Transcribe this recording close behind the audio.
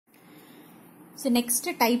So next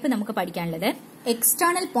type നമുക്ക് പഠിക്കാനുള്ളത്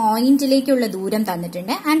external point ലേക്കുള്ള ദൂരം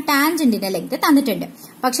തന്നിട്ടുണ്ട് and tangentന്റെ length തന്നിട്ടുണ്ട്.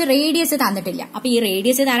 പക്ഷെ റേഡിയസ് തന്നിട്ടില്ല. അപ്പോൾ ഈ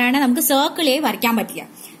റേഡിയസ് തരാണ് നമുക്ക് സർക്കിളേ വരയ്ക്കാൻ പറ്റില്ല.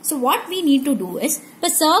 So what we need to do is ഇപ്പോ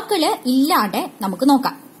സർക്കിൾ ഇല്ലാതെ നമുക്ക്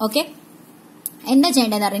നോക്കാം. ഓക്കേ? എന്താ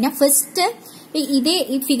ചെയ്യേണ്ടതെന്ന് പറഞ്ഞാൽ ഫസ്റ്റ് ഇതേ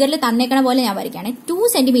ഈ ഫിഗറിൽ തന്നേക്കണ പോലെ ഞാൻ വരയ്ക്കുകയാണ്.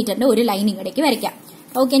 2 സെന്റിമീറ്ററിന്റെ ഒരു ലൈൻ ഇങ്ങടേക്ക് വരയ്ക്കാം.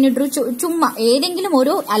 ഓക്കെ, ചുമ്മാ ഏതെങ്കിലും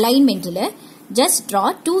ഒരു അലൈൻമെന്റില് just draw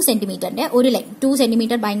 2 സെന്റിമീറ്ററിന്റെ ഒരു ലൈൻ. 2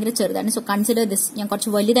 സെന്റിമീറ്റർ ഭയങ്കര ചെറുതാണ്. So consider this. ഞാൻ കുറച്ച്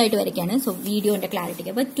വലുതായിട്ട് വരയ്ക്കാണ്. സോ വീഡിയോന്റെ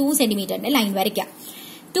ക്ലാരിറ്റിക്ക്. അപ്പൊ 2 സെന്റിമീറ്ററിന്റെ ലൈൻ വരയ്ക്കാം.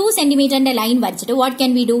 2 സെന്റിമീറ്ററിന്റെ ലൈൻ വരച്ചിട്ട് വാട്ട്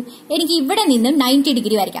ക്യാൻ വി ഡു? എനിക്ക് ഇവിടെ നിന്നും 90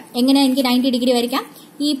 ഡിഗ്രി വരയ്ക്കാം. എങ്ങനെ എനിക്ക് 90 ഡിഗ്രി വരയ്ക്കാം?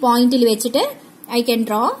 ഈ പോയിന്റിൽ വെച്ചിട്ട് ഐ ക്യാൻ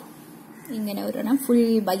ഡ്രോ ഇങ്ങനെ ഒരെണ്ണം ഫുൾ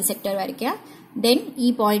ബൈസെക്ടർ വരയ്ക്കാം. ദെൻ ഈ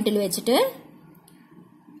പോയിന്റിൽ വെച്ചിട്ട്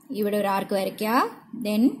ഇവിടെ ഒരു ആർക്ക് വരയ്ക്കുക.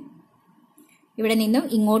 ദെൻ ഇവിടെ നിന്നും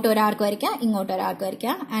ഇങ്ങോട്ട് ഒരു ആർക്ക് വരയ്ക്കുക, ഇങ്ങോട്ട് ഒരു ആർക്ക്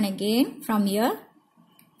വരയ്ക്കുക. And again from here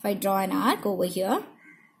if I draw an arc over here,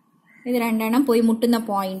 ഇത് രണ്ടെണ്ണം പോയി മുട്ടുന്ന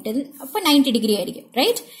പോയിന്റിൽ അപ്പൊ 90 ഡിഗ്രി ആയിരിക്കും.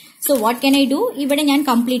 Right? So what can I do? ഇവിടെ ഞാൻ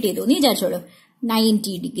കംപ്ലീറ്റ് ചെയ്തു എന്ന് വിചാരിച്ചോളൂ.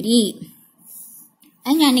 90 ഡിഗ്രി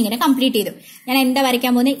ഞാൻ ഇങ്ങനെ കംപ്ലീറ്റ് ചെയ്തു. ഞാൻ എന്താ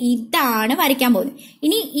വരയ്ക്കാൻ പോകുന്നത്? ഇതാണ് വരയ്ക്കാൻ പോകുന്നത്.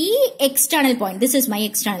 ഇനി ഈ external point, this is my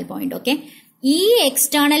external point. Okay, ഈ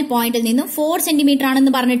എക്സ്റ്റേണൽ പോയിന്റിൽ നിന്നും 4 സെന്റിമീറ്റർ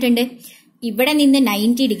ആണെന്ന് പറഞ്ഞിട്ടുണ്ട്. ഇവിടെ നിന്ന്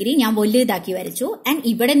 90 ഡിഗ്രി ഞാൻ വലുതാക്കി വരച്ചു. ആൻഡ്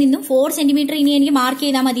ഇവിടെ നിന്നും 4 സെന്റിമീറ്റർ ഇനി എനിക്ക് മാർക്ക്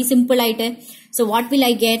ചെയ്താൽ മതി സിമ്പിൾ ആയിട്ട്. So what will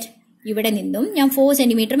I get? ഇവിടെ നിന്നും ഞാൻ 4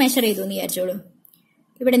 സെന്റിമീറ്റർ മെഷർ ചെയ്തു എന്ന് വിചാരിച്ചോളൂ.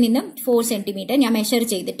 ഇവിടെ നിന്നും 4 സെന്റിമീറ്റർ ഞാൻ മെഷർ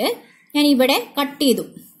ചെയ്തിട്ട് ഞാൻ ഇവിടെ കട്ട് ചെയ്തു.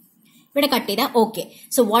 ഇവിടെ കട്ട് ചെയ്താൽ okay.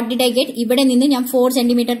 So what did I get? ഇവിടെ നിന്ന് ഞാൻ 4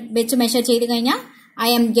 സെന്റിമീറ്റർ വെച്ച് മെഷർ ചെയ്ത് കഴിഞ്ഞാൽ I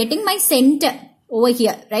am getting my centre over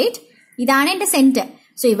here. Right? ഇതാണ് എന്റെ സെന്റർ.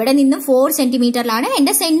 സോ ഇവിടെ നിന്ന് 4 സെന്റിമീറ്ററിലാണ്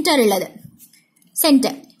എന്റെ സെന്റർ ഉള്ളത്.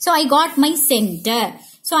 Center. So I got my center.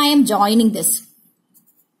 So I am joining this.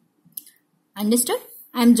 Understood?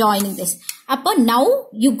 I am joining this. Appo now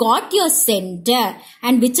you got your center.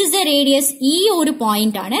 And which is the radius? E oru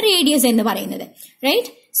point aanu radius ennu parayunnathu. Right?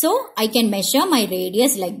 So I can measure my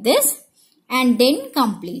radius like this and then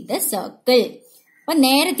complete the circle. Appo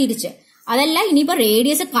nere tirichu. അതല്ല ഇനിയിപ്പോ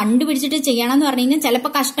radius കണ്ടുപിടിച്ചിട്ട് ചെയ്യണമെന്ന് പറഞ്ഞു കഴിഞ്ഞാൽ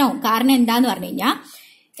ചിലപ്പോൾ കഷ്ടമാവും. കാരണം എന്താന്ന് പറഞ്ഞു കഴിഞ്ഞാൽ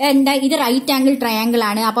ഇത് റൈറ്റ് ആംഗിൾ ട്രയാംഗിൾ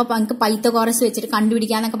ആണ്. അപ്പൊ നമുക്ക് പൈത്തഗോറസ് വെച്ചിട്ട്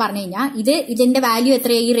കണ്ടുപിടിക്കാന്നൊക്കെ പറഞ്ഞു കഴിഞ്ഞാൽ ഇതിന്റെ വാല്യൂ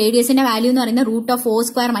എത്രയായി? ഈ റേഡിയസിന്റെ വാല്യൂ എന്ന് പറയുന്നത്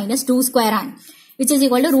 √4² - 2² ആണ്. Which is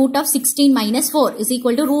equal to √16 - 4 is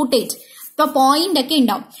equal to √8. ഇപ്പൊ പോയിന്റ് ഒക്കെ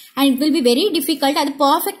ഉണ്ടാവും. And it will be very difficult. അത്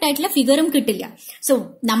പെർഫെക്റ്റ് ആയിട്ടുള്ള ഫിഗറും കിട്ടില്ല. സോ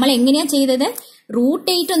നമ്മൾ എങ്ങനെയാ ചെയ്തത്?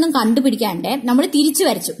 √8 ഒന്നും കണ്ടുപിടിക്കാണ്ട് നമ്മൾ തിരിച്ചു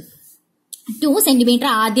വരച്ചു. 2 സെന്റിമീറ്റർ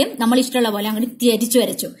ആദ്യം നമ്മൾ ഇഷ്ടമുള്ള പോലെ അങ്ങോട്ട് തിരിച്ചു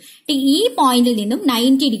വരച്ചു. ഈ പോയിന്റിൽ നിന്നും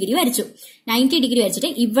 90 ഡിഗ്രി വരച്ചു. 90 ഡിഗ്രി വരച്ചിട്ട്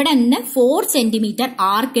ഇവിടെ നിന്ന് 4 സെന്റിമീറ്റർ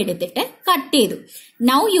ആർക്ക് എടുത്തിട്ട് കട്ട് ചെയ്തു.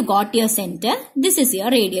 Now you got your centre. This is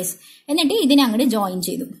your radius. എന്നിട്ട് ഇതിനെ അങ്ങോട്ട് ജോയിൻ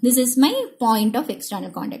ചെയ്തു. This is my point of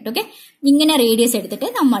external contact. Okay, ഇങ്ങനെ റേഡിയസ് എടുത്തിട്ട്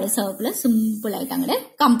നമ്മൾ സർക്കിൾ സിമ്പിൾ ആയിട്ട് അങ്ങോട്ട്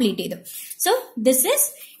കംപ്ലീറ്റ് ചെയ്തു. സോ ദിസ് ഇസ്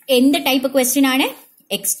എന്ത് ടൈപ്പ് ക്വസ്റ്റ്യൻ ആണ്?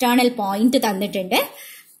 എക്സ്റ്റേണൽ പോയിന്റ് തന്നിട്ടുണ്ട്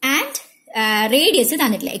ആൻഡ് റേഡിയസ്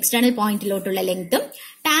തന്നിട്ടില്ല. എക്സ്റ്റേണൽ പോയിന്റിലോട്ടുള്ള ലെങ്ത്തും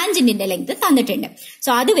ടാൻജന്റിന്റെ ലെങ്ത് തന്നിട്ടുണ്ട്. സോ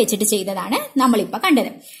അത് വെച്ചിട്ട് ചെയ്തതാണ് നമ്മളിപ്പോ കണ്ടത്.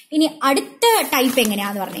 ഇനി അടുത്ത ടൈപ്പ്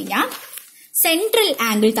എങ്ങനെയാന്ന് പറഞ്ഞു കഴിഞ്ഞാൽ സെൻട്രൽ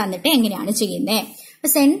ആംഗിൾ തന്നിട്ട് എങ്ങനെയാണ് ചെയ്യുന്നത്. അപ്പൊ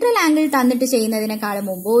സെൻട്രൽ ആംഗിൾ തന്നിട്ട് ചെയ്യുന്നതിനേക്കാളും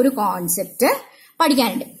മുമ്പ് ഒരു കോൺസെപ്റ്റ്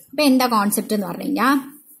പഠിക്കാനുണ്ട്. അപ്പൊ എന്താ കോൺസെപ്റ്റ് എന്ന് പറഞ്ഞു കഴിഞ്ഞാൽ,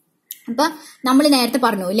 അപ്പൊ നമ്മൾ നേരത്തെ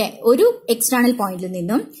പറഞ്ഞു അല്ലെ, ഒരു എക്സ്റ്റേണൽ പോയിന്റിൽ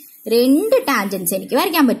നിന്നും 2 ടാൻജൻസ് എനിക്ക്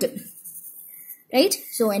വരയ്ക്കാൻ പറ്റും. റൈറ്റ്?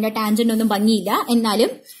 സോ എന്റെ ടാൻജന്റ് ഒന്നും ഭംഗിയില്ല,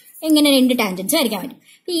 എന്നാലും എങ്ങനെ 2 ടാൻജൻസ് വരയ്ക്കാൻ പറ്റും.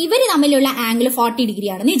 ഇവര് തമ്മിലുള്ള ആംഗിൾ 40 ഡിഗ്രി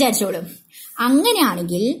ആണെന്ന് വിചാരിച്ചോളൂ.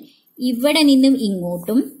 അങ്ങനെയാണെങ്കിൽ ഇവിടെ നിന്നും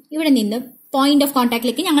ഇങ്ങോട്ടും ഇവിടെ നിന്നും പോയിന്റ് ഓഫ്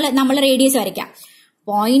കോൺടാക്റ്റിലേക്ക് നമ്മൾ റേഡിയസ് വരയ്ക്കാം.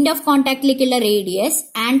 Point of കോൺടാക്റ്റിലേക്കുള്ള radius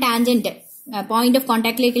and tangent, point of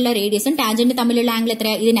കോൺടാക്റ്റിലേക്കുള്ള റേഡിയസും tangent തമ്മിലുള്ള ആംഗിൾ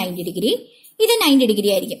എത്രയാ? ഇത് 90 ഡിഗ്രി, ഇത് 90 ഡിഗ്രി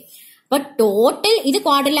ആയിരിക്കും. അപ്പൊ ടോട്ടൽ ഇത്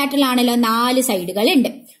ക്വാഡ്രിലാറ്ററൽ ആണല്ലോ, 4 സൈഡുകൾ ഉണ്ട്.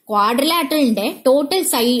 ക്വാഡ്രിലാറ്ററലിന്റെ ടോട്ടൽ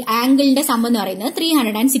ആംഗിളിന്റെ സം എന്ന് പറയുന്നത്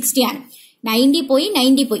 360 ആണ്. 90 പോയി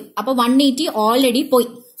 90 പോയി, അപ്പൊ 180 ഓൾറെഡി പോയി.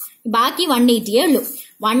 ബാക്കി 180 ഉള്ളൂ.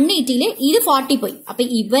 180 ഇത് 40 പോയി. അപ്പൊ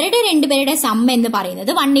ഇവരുടെ രണ്ടുപേരുടെ സം എന്ന്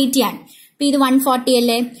പറയുന്നത് 180 ആണ്. അപ്പൊ ഇത് 140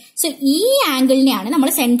 അല്ലേ? സോ ഈ ആംഗിളിനെയാണ് നമ്മൾ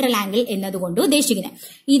സെൻട്രൽ ആംഗിൾ എന്നതുകൊണ്ട് ഉദ്ദേശിക്കുന്നത്.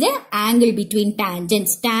 ഇത് ആംഗിൾ ബിറ്റ്വീൻ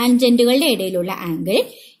ടാൻജൻസ്, ടാൻജന്റുകളുടെ ഇടയിലുള്ള ആംഗിൾ.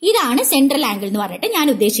 ഇതാണ് സെൻട്രൽ ആംഗിൾ എന്ന് പറഞ്ഞിട്ട് ഞാൻ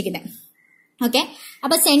ഉദ്ദേശിക്കുന്നത്. ഓക്കെ,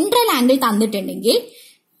 അപ്പൊ സെൻട്രൽ ആംഗിൾ തന്നിട്ടുണ്ടെങ്കിൽ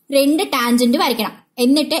 2 ടാൻജന്റ് വരയ്ക്കണം.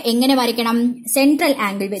 എന്നിട്ട് എങ്ങനെ വരയ്ക്കണം? സെൻട്രൽ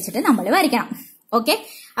ആംഗിൾ വെച്ചിട്ട് നമ്മൾ വരയ്ക്കണം. ഓക്കെ,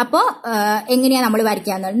 അപ്പോ എങ്ങനെയാ നമ്മൾ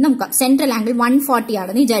വരയ്ക്കാന്ന് നോക്കാം. സെൻട്രൽ ആംഗിൾ 140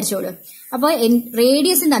 ആണെന്ന് വിചാരിച്ചോളൂ. അപ്പൊ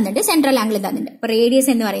റേഡിയസും തന്നിട്ട് സെൻട്രൽ ആംഗിളും തന്നിട്ടുണ്ട്. അപ്പൊ റേഡിയസ്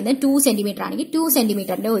എന്ന് പറയുന്നത് 2 സെന്റിമീറ്റർ ആണെങ്കിൽ 2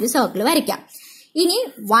 സെന്റിമീറ്ററിന്റെ ഒരു സർക്കിൾ വരയ്ക്കാം. ഇനി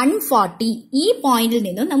 140 ഈ പോയിന്റിൽ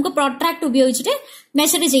നിന്നും നമുക്ക് പ്രൊട്രാക്ട് ഉപയോഗിച്ചിട്ട്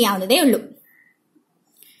മെഷർ ചെയ്യാവുന്നതേ ഉള്ളൂ.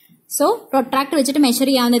 സോ പ്രൊട്രാക്ട് വെച്ചിട്ട് മെഷർ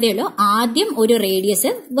ചെയ്യാവുന്നതേ ഉള്ളൂ. ആദ്യം ഒരു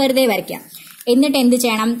റേഡിയസ് വെറുതെ വരയ്ക്കാം. എന്നിട്ട് എന്ത്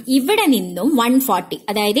ചെയ്യണം? ഇവിടെ നിന്നും 140,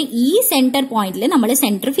 അതായത് ഈ സെന്റർ പോയിന്റിൽ നമ്മൾ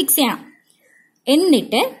സെന്റർ ഫിക്സ് ചെയ്യണം.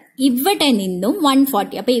 എന്നിട്ട് ഇവിടെ നിന്നും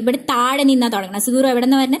 140, അപ്പൊ ഇവിടെ താഴെ നിന്നാ തുടങ്ങണം. 0 എവിടെ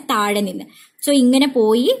നിന്ന് വരുന്നത്? താഴെ നിന്ന്. സോ ഇങ്ങനെ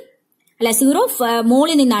പോയി, അല്ല 0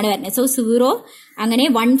 മുകളിൽ നിന്നാണ് വരുന്നത്. സോ 0 അങ്ങനെ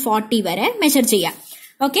 140 വരെ മെഷർ ചെയ്യാം.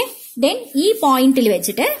 ഓക്കെ, ദെൻ ഈ പോയിന്റിൽ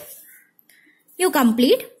വെച്ചിട്ട് യു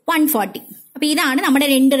കംപ്ലീറ്റ് 140. അപ്പൊ ഇതാണ് നമ്മുടെ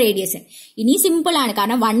 2 റേഡിയസ്. ഇനി സിമ്പിൾ ആണ്,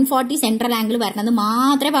 കാരണം 140 സെൻട്രൽ ആംഗിൾ വരണമെന്ന്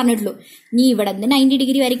മാത്രമേ പറഞ്ഞിട്ടുള്ളൂ. ഇനി ഇവിടെ നിന്ന് 90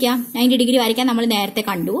 ഡിഗ്രി വരയ്ക്കാം. 90 ഡിഗ്രി വരയ്ക്കാൻ നമ്മൾ നേരത്തെ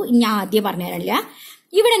കണ്ടു, ഇനി ആദ്യം പറഞ്ഞു തരില്ല.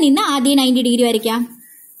 ഇവിടെ നിന്ന് ആദ്യം 90 ഡിഗ്രി വരയ്ക്കാം.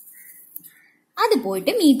 അത്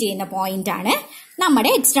പോയിട്ട് മീറ്റ് ചെയ്യുന്ന പോയിന്റ് ആണ് നമ്മുടെ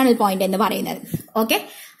എക്സ്റ്റേണൽ പോയിന്റ് എന്ന് പറയുന്നത്. ഓക്കെ,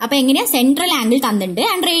 അപ്പൊ എങ്ങനെയാ? സെൻട്രൽ ആംഗിൾ തന്നിട്ടുണ്ട്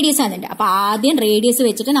ആൻഡ് റേഡിയസ് തന്നിട്ടുണ്ട്. അപ്പൊ ആദ്യം റേഡിയസ്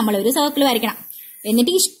വെച്ചിട്ട് നമ്മൾ ഒരു സർക്കിൾ വരയ്ക്കണം.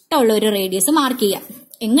 എന്നിട്ട് ഇഷ്ടമുള്ള ഒരു റേഡിയസ് മാർക്ക് ചെയ്യാം,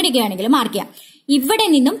 എങ്ങനെയൊക്കെ വേണമെങ്കിലും മാർക്ക് ചെയ്യാം. ഇവിടെ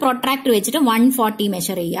നിന്നും പ്രൊട്രാക്ടർ വെച്ചിട്ട് 140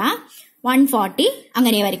 മെഷർ ചെയ്യുക. 140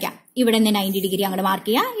 അങ്ങനെ വരയ്ക്കാം. ഇവിടെ നിന്ന് 90 ഡിഗ്രി അങ്ങോട്ട് മാർക്ക്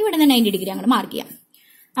ചെയ്യുക, ഇവിടെ നിന്ന് 90 ഡിഗ്രി അങ്ങോട്ട് മാർക്ക് ചെയ്യാം.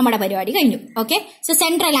 നമ്മുടെ പരിപാടി കഴിഞ്ഞു. ഓക്കെ, സോ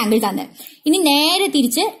സെൻട്രൽ ആംഗിൾ തന്നെ. ഇനി നേരെ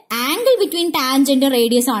തിരിച്ച് ആംഗിൾ ബിറ്റ്വീൻ ടാൻജന്റ്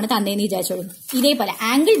റേഡിയസ് ആണ് തന്നേന്ന് വിചാരിച്ചോളൂ. ഇതേപോലെ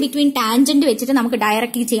ആംഗിൾ ബിറ്റ്വീൻ ടാൻജന്റ് വെച്ചിട്ട് നമുക്ക്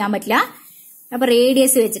ഡയറക്റ്റ്ലി ചെയ്യാൻ പറ്റില്ല. അപ്പൊ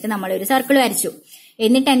റേഡിയസ് വെച്ചിട്ട് നമ്മൾ ഒരു സർക്കിൾ വരച്ചു.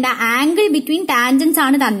 എന്നിട്ട് എന്താ? ആംഗിൾ ബിറ്റ്വീൻ ടാൻജൻസ്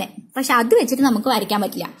ആണ് തന്നെ, പക്ഷെ അത് വെച്ചിട്ട് നമുക്ക് വരയ്ക്കാൻ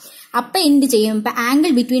പറ്റില്ല. അപ്പൊ എന്ത് ചെയ്യും? ഇപ്പൊ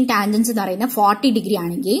ആംഗിൾ ബിറ്റ്വീൻ ടാൻജൻസ് എന്ന് പറയുന്നത് 40 ഡിഗ്രി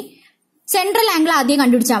ആണെങ്കിൽ സെൻട്രൽ ആംഗിൾ ആദ്യം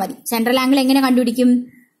കണ്ടുപിടിച്ചാൽ മതി. സെൻട്രൽ ആംഗിൾ എങ്ങനെ കണ്ടുപിടിക്കും?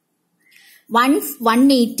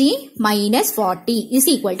 180 മൈനസ് 40 ഇസ്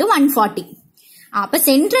ഈക്വൽ ടു 140. അപ്പൊ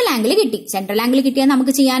സെൻട്രൽ ആംഗിൾ കിട്ടി. സെൻട്രൽ ആംഗിൾ കിട്ടിയാൽ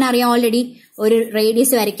നമുക്ക് ചെയ്യാൻ അറിയാം ഓൾറെഡി. ഒരു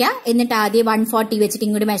റേഡിയസ് വരയ്ക്കുക, എന്നിട്ട് ആദ്യം 140 വെച്ചിട്ട്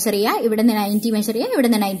ഇങ്ങോട്ട് മെഷർ ചെയ്യുക, ഇവിടെ നിന്ന് 90 മെഷർ ചെയ്യുക, ഇവിടെ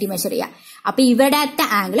നിന്ന് 90 മെഷർ ചെയ്യുക. അപ്പൊ ഇവിടത്തെ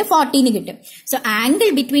ആംഗിൾ 40 കിട്ടും. സോ ആംഗിൾ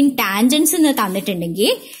ബിറ്റ്വീൻ ടാൻജൻസ് എന്ന്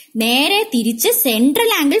തന്നിട്ടുണ്ടെങ്കിൽ നേരെ തിരിച്ച്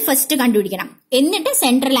സെൻട്രൽ ആംഗിൾ ഫസ്റ്റ് കണ്ടുപിടിക്കണം. എന്നിട്ട്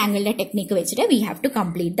സെൻട്രൽ ആംഗിളിന്റെ ടെക്നിക്ക് വെച്ചിട്ട് we have to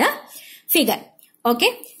complete the figure. Okay,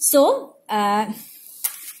 so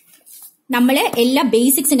നമ്മള് എല്ലാ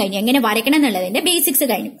ബേസിക്സും കഴിഞ്ഞു, എങ്ങനെ വരയ്ക്കണം എന്നുള്ളതിന്റെ ബേസിക്സ്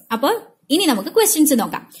കഴിഞ്ഞു. അപ്പോൾ ഇനി നമുക്ക് ക്വസ്റ്റ്യൻസ്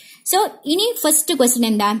നോക്കാം. സോ ഇനി ഫസ്റ്റ് ക്വസ്റ്റ്യൻ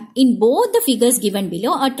എന്താ? In both the figures given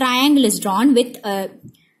below A triangle is drone with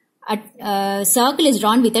circle is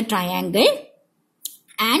drone with a triangle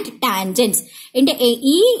and tangents.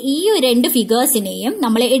 ഈ 2 ഫിഗേഴ്സിനെയും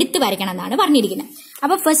നമ്മൾ എടുത്തു വരയ്ക്കണം എന്നാണ് പറഞ്ഞിരിക്കുന്നത്.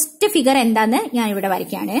 അപ്പൊ ഫസ്റ്റ് ഫിഗർ എന്താന്ന് ഞാൻ ഇവിടെ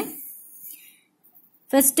വരയ്ക്കാണ്.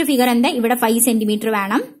 ഫസ്റ്റ് ഫിഗർ എന്താ? ഇവിടെ 5 സെന്റിമീറ്റർ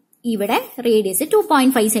വേണം, ഇവിടെ റേഡിയസ്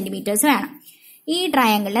 2.5 സെന്റിമീറ്റേഴ്സ് വേണം. ഈ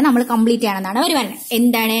ട്രയാംഗിളിനെ നമ്മൾ കംപ്ലീറ്റ് ചെയ്യണമെന്നാണ് അവർ പറയുന്നത്.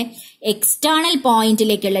 എന്താണ്? എക്സ്റ്റേണൽ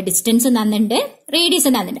പോയിന്റിലേക്കുള്ള ഡിസ്റ്റൻസ് തന്നിട്ടുണ്ട്, റേഡിയസ്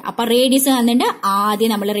തന്നിട്ടുണ്ട്. അപ്പൊ റേഡിയസ് തന്നിട്ടുണ്ട്, ആദ്യം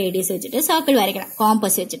നമ്മൾ റേഡിയസ് വെച്ചിട്ട് സർക്കിൾ വരയ്ക്കണം,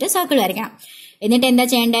 കോമ്പസ് വെച്ചിട്ട് സർക്കിൾ വരയ്ക്കണം. എന്നിട്ട് എന്താ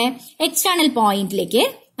ചെയ്യേണ്ടത്? എക്സ്റ്റേണൽ പോയിന്റിലേക്ക്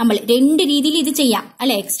നമ്മൾ 2 രീതിയിൽ ഇത് ചെയ്യാം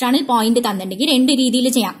അല്ലെ. എക്സ്റ്റേണൽ പോയിന്റ് തന്നിട്ടുണ്ടെങ്കിൽ 2 രീതിയിൽ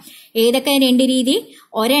ചെയ്യാം. ഏതൊക്കെ 2 രീതി?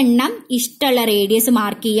 ഒരെണ്ണം ഇഷ്ടമുള്ള റേഡിയസ്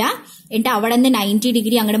മാർക്ക് ചെയ്യുക, എന്നിട്ട് അവിടെ നിന്ന് 90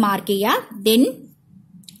 ഡിഗ്രി അങ്ങോട്ട് മാർക്ക് ചെയ്യുക. ദെൻ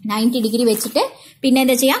 90 ഡിഗ്രി വെച്ചിട്ട് പിന്നെ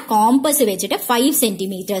എന്താ ചെയ്യാം? കോമ്പസ് വെച്ചിട്ട് 5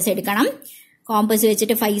 സെന്റിമീറ്റേഴ്സ് എടുക്കണം. കോമ്പസ്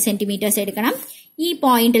വെച്ചിട്ട് 5 സെന്റിമീറ്റേഴ്സ് എടുക്കണം. ഈ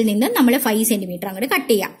പോയിന്റിൽ നിന്ന് നമ്മൾ 5 സെന്റിമീറ്റർ അങ്ങോട്ട്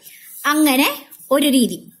കട്ട് ചെയ്യാം. അങ്ങനെ ഒരു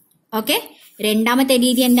രീതി. ഓക്കെ, രണ്ടാമത്തെ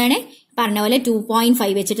രീതി എന്താണ്? പറഞ്ഞ പോലെ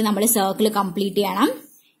 2.5 വെച്ചിട്ട് നമ്മൾ സർക്കിൾ കംപ്ലീറ്റ് ചെയ്യണം.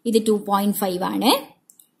 ഇത് 2.5 ആണ്,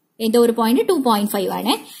 ഏതോ ഒരു പോയിന്റ് 2.5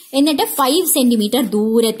 ആണ്. എന്നിട്ട് 5 സെന്റിമീറ്റർ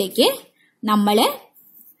ദൂരത്തേക്ക് നമ്മൾ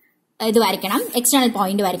ഇത് വരയ്ക്കണം, എക്സ്റ്റേണൽ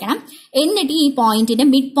പോയിന്റ് വരയ്ക്കണം. എന്നിട്ട് ഈ പോയിന്റിന്റെ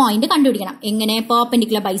മിഡ് പോയിന്റ് കണ്ടുപിടിക്കണം. എങ്ങനെ?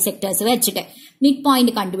 പെർപെൻഡിക്കുലർ ബൈസെക്ടേഴ്സ് വെച്ചിട്ട് മിഡ്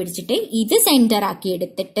പോയിന്റ് കണ്ടുപിടിച്ചിട്ട് ഇത് സെന്റർ ആക്കി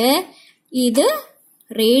എടുത്തിട്ട് ഇത്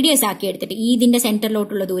റേഡിയസ് ആക്കി എടുത്തിട്ട് ഇതിന്റെ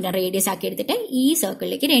സെന്ററിലോട്ടുള്ള ദൂരം റേഡിയസ് ആക്കി എടുത്തിട്ട് ഈ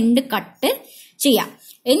സർക്കിളിലേക്ക് 2 കട്ട് ചെയ്യാം.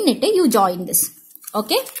 എന്നിട്ട് യു ജോയിൻ ദിസ്.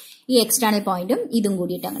 ഓക്കെ, ഈ എക്സ്റ്റേണൽ പോയിന്റും ഇതും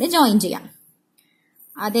കൂടിയിട്ട് അങ്ങനെ ജോയിൻ ചെയ്യാം.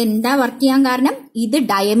 അതെന്താ വർക്ക് ചെയ്യാൻ കാരണം? ഇത്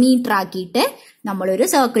ഡയമീറ്റർ ആക്കിയിട്ട് നമ്മളൊരു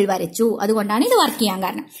സർക്കിൾ വരച്ചു, അതുകൊണ്ടാണ് ഇത് വർക്ക് ചെയ്യാൻ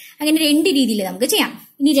കാരണം. അങ്ങനെ 2 രീതിയിൽ നമുക്ക് ചെയ്യാം.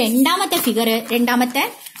 ഇനി രണ്ടാമത്തെ ഫിഗർ, രണ്ടാമത്തെ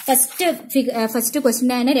ഫസ്റ്റ്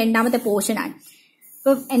ക്വസ്റ്റ്യൻ ആണ്, രണ്ടാമത്തെ പോർഷൻ ആണ്.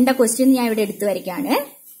 ഇപ്പൊ എന്താ ക്വസ്റ്റ്യൻ ഞാൻ ഇവിടെ എടുത്തു വരയ്ക്കാണ്.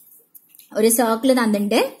 ഒരു സർക്കിൾ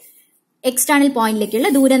തന്നിട്ടുണ്ട്, എക്സ്റ്റേണൽ പോയിന്റിലേക്കുള്ള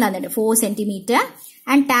ദൂരം തന്നിട്ടുണ്ട് 4 സെന്റിമീറ്റർ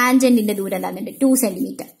ആൻഡ് ടാൻജന്റിന്റെ ദൂരം തന്നിട്ടുണ്ട് 2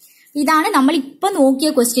 സെന്റിമീറ്റർ. ഇതാണ് നമ്മൾ ഇപ്പൊ നോക്കിയ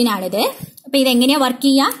ക്വസ്റ്റ്യൻ ആണിത്. അപ്പൊ ഇതെങ്ങനെയാ വർക്ക്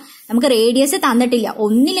ചെയ്യുക? നമുക്ക് റേഡിയസ് തന്നിട്ടില്ല,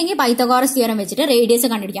 ഒന്നില്ലെങ്കിൽ പൈത്തഗോറസ് തിയറം വെച്ചിട്ട് റേഡിയസ്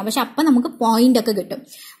കണ്ടുപിടിക്കാം. പക്ഷെ അപ്പൊ നമുക്ക് പോയിന്റ് ഒക്കെ കിട്ടും.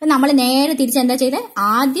 അപ്പൊ നമ്മൾ നേരെ തിരിച്ച് എന്താ ചെയ്തത്?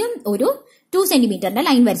 ആദ്യം ഒരു 2 സെന്റിമീറ്ററിന്റെ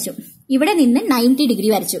ലൈൻ വരച്ചു, ഇവിടെ നിന്ന് 90 ഡിഗ്രി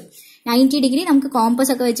വരച്ചു. 90 ഡിഗ്രി നമുക്ക്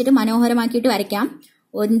കോമ്പസ് ഒക്കെ വെച്ചിട്ട് മനോഹരമാക്കിയിട്ട് വരയ്ക്കാം.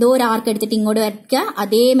 എന്തോ ഒരു ആർക്ക് എടുത്തിട്ട് ഇങ്ങോട്ട് വരയ്ക്കുക,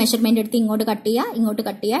 അതേ മെഷർമെന്റ് എടുത്ത് ഇങ്ങോട്ട് കട്ട് ചെയ്യുക, ഇങ്ങോട്ട്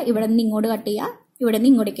കട്ട് ചെയ്യുക, ഇവിടെ നിന്ന് ഇങ്ങോട്ട് കട്ട് ചെയ്യുക, ഇവിടെ നിന്ന്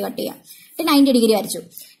ഇങ്ങോട്ടേക്ക് കട്ട് ചെയ്യുക. 90 ഡിഗ്രി വരച്ചു.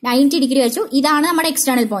 90 ഡിഗ്രി വരച്ചു. ഇതാണ് നമ്മുടെ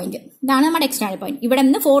എക്സ്റ്റേണൽ പോയിന്റ്. ഇതാണ് നമ്മുടെ എക്സ്റ്റേണൽ പോയിന്റ്. ഇവിടെ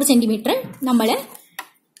നിന്ന് 4 സെന്റിമീറ്റർ നമ്മൾ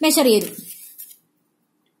മെഷർ ചെയ്തു.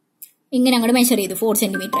 ഇങ്ങനെ അങ്ങോട്ട് മെഷർ ചെയ്തു 4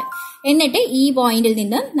 സെന്റിമീറ്റർ. എന്നിട്ട് ഈ പോയിന്റിൽ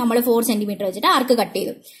നിന്ന് നമ്മൾ 4 സെന്റിമീറ്റർ വെച്ചിട്ട് ആർക്ക് കട്ട്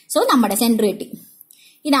ചെയ്തു. സോ നമ്മുടെ സെന്റർ കിട്ടി.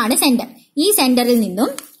 ഇതാണ് സെന്റർ. ഈ സെന്ററിൽ നിന്നും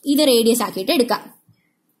ഇത് റേഡിയസ് ആക്കിയിട്ട് എടുക്കാം.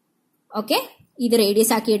 ഓക്കെ, ഇത്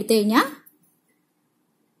റേഡിയസ് ആക്കി എടുത്തു കഴിഞ്ഞാൽ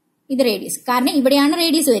ഇത് റേഡിയസ്. കാരണം ഇവിടെയാണ്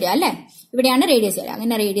റേഡിയസ് വരിക അല്ലേ, ഇവിടെയാണ് റേഡിയസ് വരിക.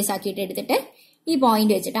 അങ്ങനെ റേഡിയസ് ആക്കിയിട്ട് എടുത്തിട്ട് ഈ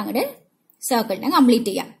പോയിന്റ് വെച്ചിട്ട് അങ്ങോട്ട് സർക്കിളിനെ കംപ്ലീറ്റ്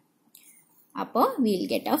ചെയ്യാം. അപ്പോൾ will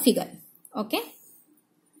get A figure. Okay,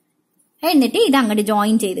 എന്നിട്ട് ഇത് അങ്ങോട്ട്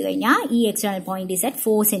ജോയിൻ ചെയ്ത് കഴിഞ്ഞാൽ ഈ external point is at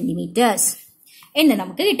 4 cm എന്ന്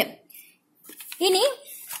നമുക്ക് കിട്ടും. ഇനി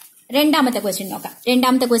രണ്ടാമത്തെ ക്വസ്റ്റ്യൻ നോക്കാം.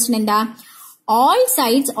 രണ്ടാമത്തെ ക്വസ്റ്റ്യൻ എന്താ? All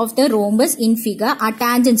sides of the rhombus in figure R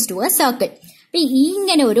tangents to A circle. അപ്പൊ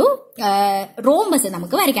ഇങ്ങനെ ഒരു റോംബസ്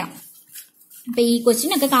നമുക്ക് വരയ്ക്കണം. അപ്പൊ ഈ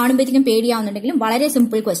ക്വസ്റ്റ്യൻ ഒക്കെ കാണുമ്പോഴത്തേക്കും പേടിയാവുന്നുണ്ടെങ്കിലും വളരെ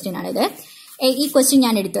സിമ്പിൾ ക്വസ്റ്റ്യൻ ആണിത്. ഈ ക്വസ്റ്റ്യൻ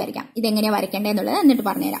ഞാൻ എടുത്തു വരയ്ക്കാം. ഇതെങ്ങനെയാ വരയ്ക്കേണ്ടതെന്നുള്ളത് എന്നിട്ട്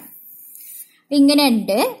പറഞ്ഞുതരാം. ഇങ്ങനെ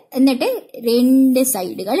ഉണ്ട്, എന്നിട്ട് 2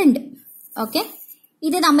 സൈഡുകൾ ഉണ്ട്. ഓക്കെ,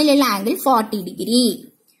 ഇത് തമ്മിലുള്ള ആംഗിൾ 40 ഡിഗ്രി.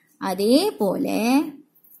 അതേപോലെ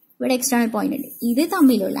ഇവിടെ എക്സ്റ്റേണൽ പോയിന്റ് ഉണ്ട്, ഇത്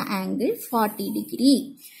തമ്മിലുള്ള ആംഗിൾ 40 ഡിഗ്രി.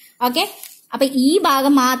 ഓക്കെ, അപ്പൊ ഈ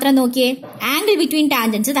ഭാഗം മാത്രം നോക്കിയേ, ആംഗിൾ ബിറ്റ്വീൻ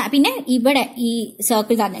ടാൻജൻസ്. പിന്നെ ഇവിടെ ഈ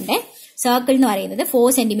സർക്കിൾ തന്നിട്ടുണ്ട്. സർക്കിൾ എന്ന് പറയുന്നത് 4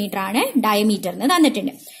 cm ആണ് ഡയമീറ്റർ എന്ന്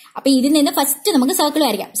തന്നിട്ടുണ്ട്. അപ്പൊ ഇതിൽ നിന്ന് ഫസ്റ്റ് നമുക്ക് സർക്കിൾ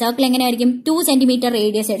വരയ്ക്കാം. സർക്കിൾ എങ്ങനെയായിരിക്കും? 2 cm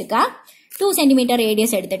റേഡിയസ് എടുക്കുക. 2 cm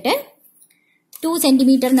റേഡിയസ് എടുത്തിട്ട് 2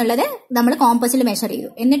 cm എന്നുള്ളത് നമ്മൾ കോമ്പസിൽ മെഷർ ചെയ്തു.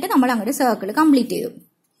 എന്നിട്ട് നമ്മൾ അങ്ങോട്ട് സർക്കിൾ കംപ്ലീറ്റ് ചെയ്തു.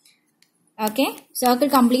 ഓക്കെ, സർക്കിൾ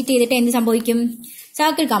കംപ്ലീറ്റ് ചെയ്തിട്ട് എന്ത് സംഭവിക്കും?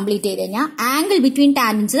 സർക്കിൾ കംപ്ലീറ്റ് ചെയ്ത് കഴിഞ്ഞാൽ ആംഗിൾ ബിറ്റ്വീൻ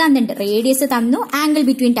ടാൻജൻസ് തന്നിട്ടുണ്ട്. റേഡിയസ് തന്നു, angle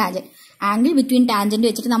between tangent. Angle between tangent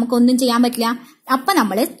വെച്ചിട്ട് നമുക്കൊന്നും ചെയ്യാൻ പറ്റില്ല. അപ്പൊ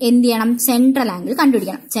നമ്മൾ എന്ത് ചെയ്യണം? സെൻട്രൽ ആംഗിൾ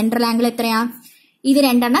കണ്ടുപിടിക്കണം. സെൻട്രൽ ആംഗിൾ എത്രയാ? ഇത്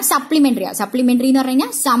രണ്ടെണ്ണം സപ്ലിമെന്ററിയാ. സപ്ലിമെന്ററി എന്ന് പറഞ്ഞു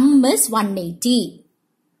കഴിഞ്ഞാൽ സം ഇസ് 180.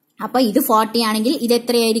 അപ്പൊ ഇത് 40 ആണെങ്കിൽ ഇത്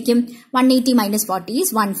എത്രയായിരിക്കും? 180 - 40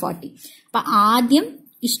 ഈസ് 140. അപ്പൊ ആദ്യം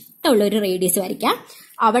ഇഷ്ടമുള്ള ഒരു റേഡിയസ് വരയ്ക്കാം.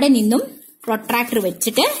 അവിടെ നിന്നും പ്രൊട്രാക്ടർ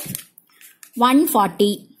വെച്ചിട്ട്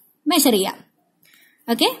 140 മെഷർ ചെയ്യാം.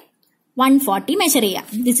 ഓക്കെ, 140 മെഷർ ചെയ്യാം.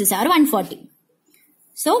 This is our 140.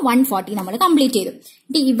 സോ 140 നമ്മൾ കംപ്ലീറ്റ് ചെയ്തു.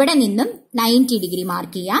 ഇവിടെ നിന്നും 90 ഡിഗ്രി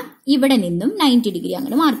മാർക്ക് ചെയ്യാം, ഇവിടെ നിന്നും 90 ഡിഗ്രി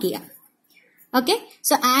അങ്ങനെ മാർക്ക് ചെയ്യാം. ഓക്കെ,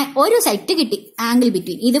 സോ ഒരു സൈഡ് കിട്ടി ആംഗിൾ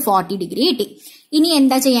ബിറ്റ്വീൻ. ഇത് 40 ഡിഗ്രി കിട്ടി. ഇനി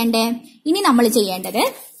എന്താ ചെയ്യേണ്ടേ? ഇനി നമ്മൾ ചെയ്യേണ്ടത്,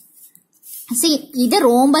 ഇത്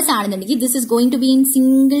റോംബസ് ആണെന്നുണ്ടെങ്കിൽ this is going to be in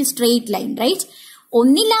single straight line, right?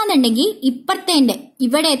 ഒന്നില്ലാന്നുണ്ടെങ്കിൽ ഇപ്പുറത്തെ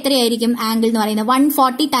ഇവിടെ എത്രയായിരിക്കും ആംഗിൾ എന്ന് പറയുന്നത്?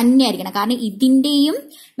 140 തന്നെ ആയിരിക്കണം. കാരണം ഇതിന്റെയും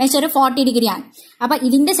മെഷർ 40 ഡിഗ്രി ആണ്. അപ്പൊ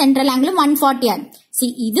ഇതിന്റെ സെൻട്രൽ ആംഗിളും 140 ആണ്.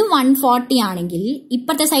 ഇത് 140 ആണെങ്കിൽ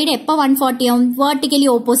ഇപ്പുറത്തെ സൈഡ് എപ്പോ 140 ആവും? വെർട്ടിക്കലി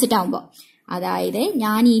ഓപ്പോസിറ്റ് ആവുമ്പോ. അതായത്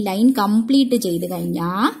ഞാൻ ഈ ലൈൻ കംപ്ലീറ്റ് ചെയ്ത്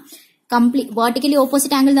കഴിഞ്ഞാൽ വെർട്ടിക്കലി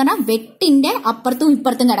ഓപ്പോസിറ്റ് ആംഗിൾ എന്ന് പറഞ്ഞാൽ വെട്ടിന്റെ അപ്പുറത്തും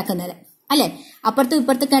ഇപ്പുറത്തും കിടക്കുന്നത് അല്ലെ? അപ്പുറത്തും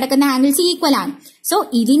ഇപ്പുറത്തും കിടക്കുന്ന ആംഗിൾസ് ഈക്വൽ ആണ്. സോ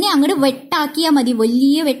ഇതിനെ അങ്ങോട്ട് വെട്ടാക്കിയാൽ മതി,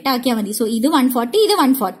 വലിയ വെട്ടാക്കിയാൽ മതി. സോ ഇത് 140, ഇത്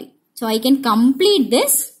 140. So I can complete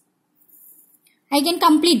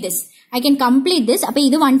this. അപ്പൊ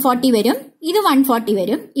ഇത് 140 വരും, ഇത് 140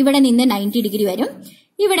 വരും, ഇവിടെ നിന്ന് 90 ഡിഗ്രി വരും,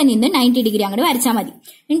 ഇവിടെ നിന്ന് 90 ഡിഗ്രി അങ്ങോട്ട് വരച്ചാൽ മതി.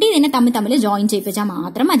 എന്നിട്ട് ഇതിനെ തമ്മിൽ ജോയിൻ ചെയ്യിപ്പിച്ചാൽ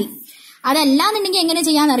മാത്രം മതി. അതല്ലാന്നുണ്ടെങ്കിൽ എങ്ങനെ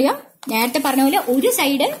ചെയ്യാന്നറിയോ? നേരത്തെ പറഞ്ഞ പോലെ ഒരു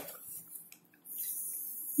സൈഡ്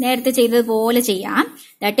നേരത്തെ ചെയ്തതുപോലെ ചെയ്യാം.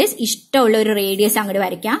 ദാറ്റ് ഈസ് ഇഷ്ടമുള്ള ഒരു റേഡിയസ് അങ്ങോട്ട്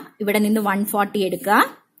വരയ്ക്കാം. ഇവിടെ നിന്ന് 140 എടുക്കുക,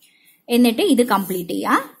 എന്നിട്ട് ഇത് കംപ്ലീറ്റ്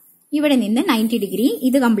ചെയ്യുക. ഇവിടെ നിന്ന് 90 ഡിഗ്രി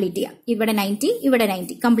ഇത് കംപ്ലീറ്റ് ചെയ്യുക. ഇവിടെ 90, ഇവിടെ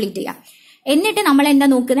 90 കംപ്ലീറ്റ് ചെയ്യുക. എന്നിട്ട് നമ്മൾ എന്താ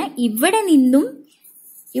നോക്കുന്നത്?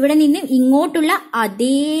 ഇവിടെ നിന്ന് ഇങ്ങോട്ടുള്ള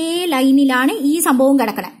അതേ ലൈനിലാണ് ഈ സംഭവം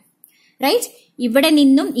കിടക്കണേ, റൈറ്റ്? ഇവിടെ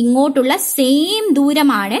നിന്നും ഇങ്ങോട്ടുള്ള സെയിം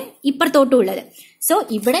ദൂരമാണ് ഇപ്പുറത്തോട്ടും ഉള്ളത്. സോ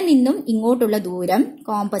ഇവിടെ നിന്നും ഇങ്ങോട്ടുള്ള ദൂരം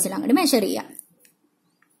കോമ്പസിൽ അങ്ങോട്ട് മെഷർ ചെയ്യാം.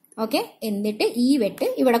 ഓക്കെ, എന്നിട്ട് ഈ വെട്ട്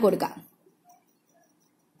ഇവിടെ കൊടുക്കാം.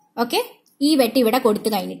 ഓക്കെ, ഈ വെട്ട് ഇവിടെ കൊടുത്തു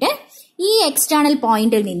കഴിഞ്ഞിട്ട് ഈ എക്സ്റ്റേണൽ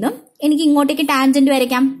പോയിന്റിൽ നിന്നും എനിക്ക് ഇങ്ങോട്ടേക്ക് ടാൻജന്റ്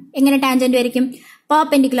വരയ്ക്കാം. എങ്ങനെ ടാൻജന്റ് വരയ്ക്കും?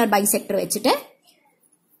 പെർപെൻഡിക്കുലർ ബൈസെക്ടർ വെച്ചിട്ട്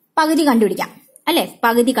പകുതി കണ്ടുപിടിക്കാം അല്ലെ?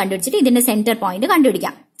 പകുതി കണ്ടുപിടിച്ചിട്ട് ഇതിന്റെ സെന്റർ പോയിന്റ്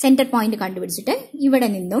കണ്ടുപിടിക്കാം. സെന്റർ പോയിന്റ് കണ്ടുപിടിച്ചിട്ട് ഇവിടെ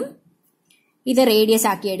നിന്നും ഇത് റേഡിയസ്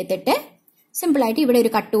ആക്കി എടുത്തിട്ട് സിമ്പിൾ ആയിട്ട് ഇവിടെ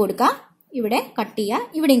ഒരു കട്ട് കൊടുക്കുക, ഇവിടെ കട്ട് ചെയ്യുക,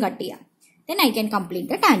 ഇവിടെയും കട്ട് ചെയ്യുക. Then I can complete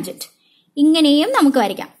the tangent. ഇങ്ങനെയും നമുക്ക്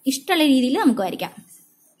വരയ്ക്കാം, ഇഷ്ടമുള്ള രീതിയിൽ നമുക്ക് വരയ്ക്കാം.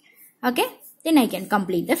 Okay, then I can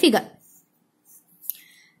complete the figure.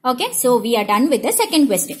 Okay, so we are done with the second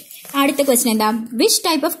question. അടുത്ത ക്വസ്റ്റ്യൻ എന്താ? Which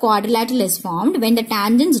type of quadrilateral is formed when the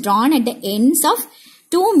tangents drone at the ends of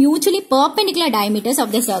 2 mutually perpendicular diameters of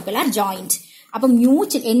the circle are joined. അപ്പൊ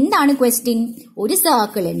എന്താണ് question? ഒരു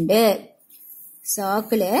circle ഉണ്ട്,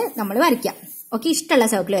 circle നമ്മൾ വരയ്ക്കാം. Okay, ഇഷ്ടമുള്ള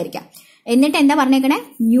circle വരയ്ക്കാം. എന്നിട്ട് എന്താ പറഞ്ഞേക്കണേ?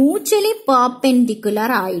 മ്യൂച്വലി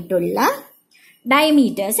പെർപെൻഡിക്കുലർ ആയിട്ടുള്ള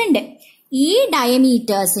ഡയമീറ്റേഴ്സ് ഉണ്ട്. ഈ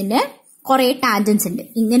ഡയമീറ്റേഴ്സിന് കുറെ ടാൻജൻസ് ഉണ്ട്.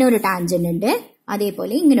 ഇങ്ങനെ ഒരു ടാൻജന്റ് ഉണ്ട്,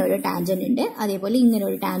 അതേപോലെ ഇങ്ങനെ ഒരു ടാൻജന്റ് ഉണ്ട്, അതേപോലെ ഇങ്ങനെ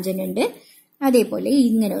ഒരു ടാൻജന്റ് ഉണ്ട്, അതേപോലെ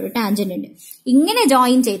ഇങ്ങനെ ഒരു ടാൻജന്റ് ഉണ്ട്. ഇങ്ങനെ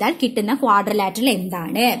ജോയിൻ ചെയ്താൽ കിട്ടുന്ന ക്വാഡ്രിലാറ്ററൽ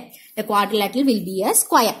എന്താണ്? The quadrilateral will be A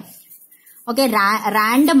square. Okay,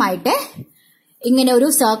 random ആയിട്ട് ഇങ്ങനെ ഒരു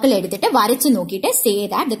സർക്കിൾ എടുത്തിട്ട് വരച്ച് നോക്കിയിട്ട് say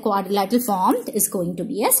that the quadrilateral form is going to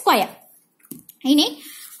B A square. ഇനി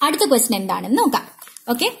അടുത്ത ക്വസ്റ്റ്യൻ എന്താണെന്ന് നോക്കാം.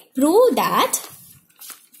 Okay, prove that,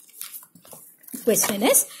 question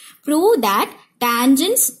is, prove that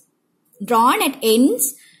tangents drawn at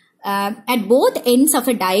ends, at both ends of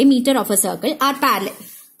a diameter of a circle are parallel.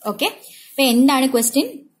 Okay, so endana question?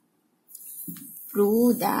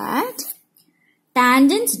 Prove that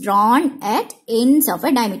tangents drawn at ends of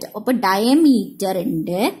a diameter. അപ്പോൾ diameter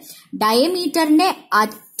ഉണ്ട്, diameterന്റെ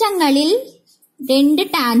അറ്റങ്ങളിൽ രണ്ട്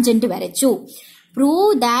tangent വരച്ചു.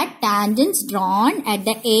 Prove that tangents drawn at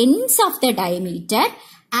the ends of the diameter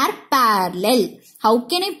are parallel. How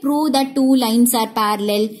can I prove that two lines are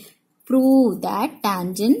parallel? Prove that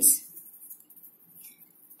tangents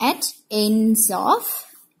at ends of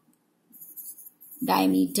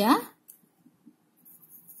diameter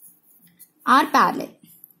are parallel.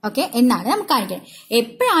 Okay, എന്നാണ് നമുക്ക് കാണിക്കുന്നത്.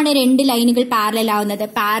 എപ്പോഴാണ് രണ്ട് ലൈനുകൾ parallel ആവുന്നത്?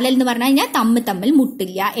 Parallel എന്ന് പറഞ്ഞു കഴിഞ്ഞാൽ തമ്മിൽ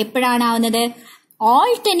മുട്ടില്ല. എപ്പോഴാണ് ആവുന്നത്?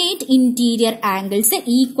 alternate interior angles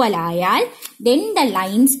equal ആയാൽ then the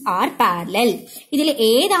lines are parallel. ഇതിൽ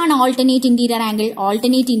ഏതാണ് alternate interior angle?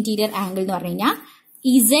 alternate interior angle എന്ന് പറഞ്ഞു കഴിഞ്ഞാൽ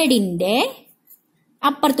ഇസഡിന്റെ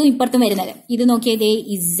അപ്പുറത്തും ഇപ്പുറത്തും വരുന്നത്. ഇത് നോക്കിയതേ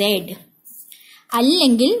ഇസഡ്,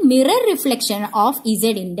 അല്ലെങ്കിൽ മിറർ റിഫ്ലക്ഷൻ ഓഫ്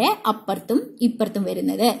ഇസഡിന്റെ അപ്പുറത്തും ഇപ്പുറത്തും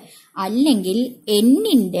വരുന്നത്, അല്ലെങ്കിൽ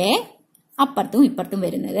എന്നിന്റെ അപ്പുറത്തും ഇപ്പുറത്തും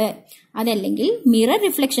വരുന്നത്, അതല്ലെങ്കിൽ മിറർ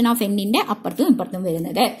റിഫ്ലക്ഷൻ ഓഫ് എന്നിന്റെ അപ്പുറത്തും ഇപ്പുറത്തും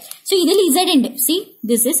വരുന്നത്. സോ ഇതിൽ ഇസഡ് ഉണ്ട്. C,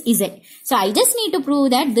 this is Z. So I just need to prove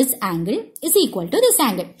that this angle is equal to this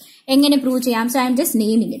angle. എങ്ങനെ പ്രൂവ് ചെയ്യാം? So I am just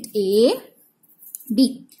naming it A B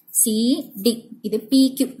C D. ഇത് P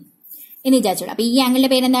Q എന്ന് വിചാരിച്ചോളൂ. അപ്പൊ ഈ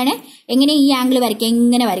ആംഗിളിന്റെ പേരെന്താണ്? എങ്ങനെ ഈ angle വരയ്ക്കും?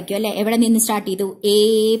 എങ്ങനെ വരയ്ക്കും അല്ലെ? എവിടെ നിന്ന് സ്റ്റാർട്ട് ചെയ്തു? A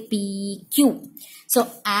P Q. So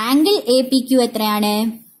angle A P Q എത്രയാണ്?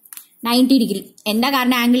 90 ഡിഗ്രി. എന്താ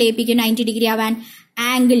കാരണം angle A P Q 90 degree ആവാൻ?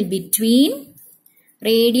 Angle between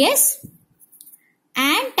radius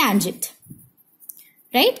and tangent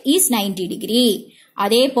right is 90 degree.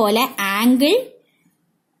 അതേപോലെ ആംഗിൾ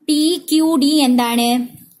പി ക്യു ഡി എന്താണ്?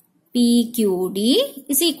 P Q D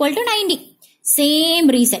is equal to 90. Same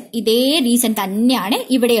reason, ഇതേ reason തന്നെയാണ്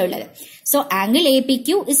ഇവിടെയുള്ളത്. So angle A P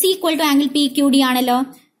Q is equal to angle P Q D ആണല്ലോ.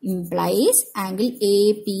 implies angle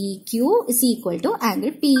APQ is equal to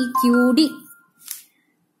angle PQD.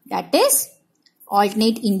 That is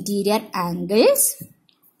alternate interior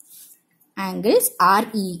angles are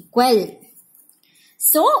equal.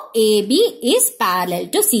 So AB is parallel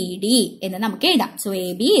to CD എന്ന് നമുക്ക് എഴുതാം. So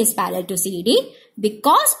AB is parallel to CD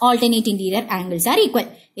because alternate interior angles are equal.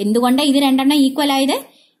 എന്തുകൊണ്ടാണ് ഇത് രണ്ടെണ്ണം equal ആയത്?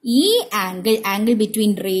 ഈ angle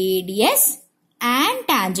between radius and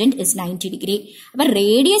tangent is 90 degree. അപ്പൊ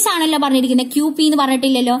radius ആണല്ലോ പറഞ്ഞിരിക്കുന്നത്, ക്യൂ പി എന്ന്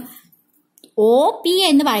പറഞ്ഞിട്ടില്ലല്ലോ. ഒ പി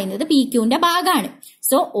എന്ന് പറയുന്നത് പി ക്യൂന്റെ ഭാഗമാണ്.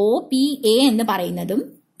 സോ ഒ പി എ എന്ന് പറയുന്നതും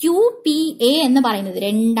ക്യൂ പി എ എന്ന് പറയുന്നത്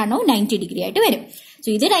രണ്ടെണ്ണവും 90 ഡിഗ്രി ആയിട്ട് വരും. സോ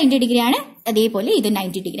ഇത് 90 ഡിഗ്രി ആണ്, അതേപോലെ ഇത്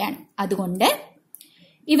 90 ഡിഗ്രി ആണ്. അതുകൊണ്ട്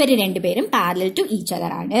ഇവര് രണ്ടുപേരും പാരലൽ ടു ഈച്ച്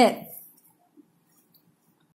അതർ ആണ്.